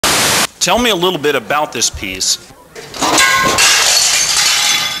Tell me a little bit about this piece.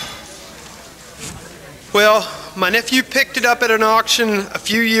 Well, my nephew picked it up at an auction a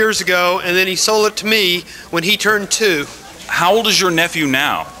few years ago, and then he sold it to me when he turned 2. How old is your nephew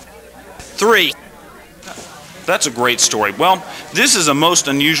now? 3. That's a great story. Well, this is a most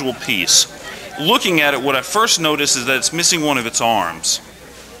unusual piece. Looking at it, what I first noticed is that it's missing one of its arms.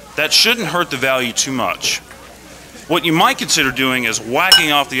 That shouldn't hurt the value too much. What you might consider doing is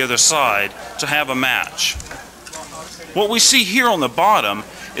whacking off the other side to have a match. What we see here on the bottom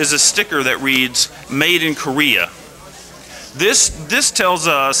is a sticker that reads, "Made in Korea." This tells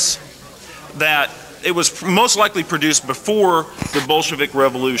us that it was most likely produced before the Bolshevik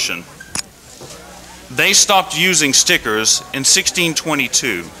Revolution. They stopped using stickers in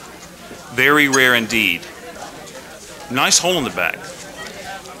 1622. Very rare indeed. Nice hole in the back.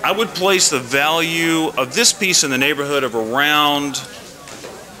 I would place the value of this piece in the neighborhood of around...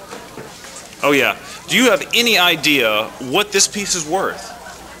 Oh yeah. Do you have any idea what this piece is worth?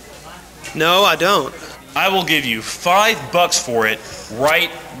 No, I don't. I will give you $5 for it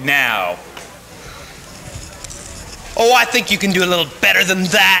right now. Oh, I think you can do a little better than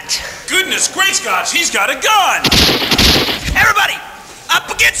that. Goodness gracious, Scotch, he's got a gun! Everybody, up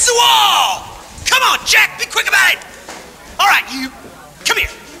against the wall! Come on, Jack, be quick about it! All right, you, come here.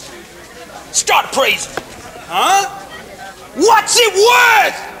 Start appraising. Huh? What's it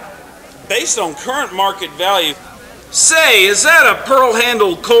worth? Based on current market value, say, is that a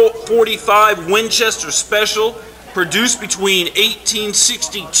pearl-handled Colt 45 Winchester Special produced between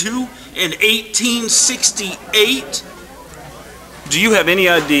 1862 and 1868? Do you have any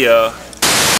idea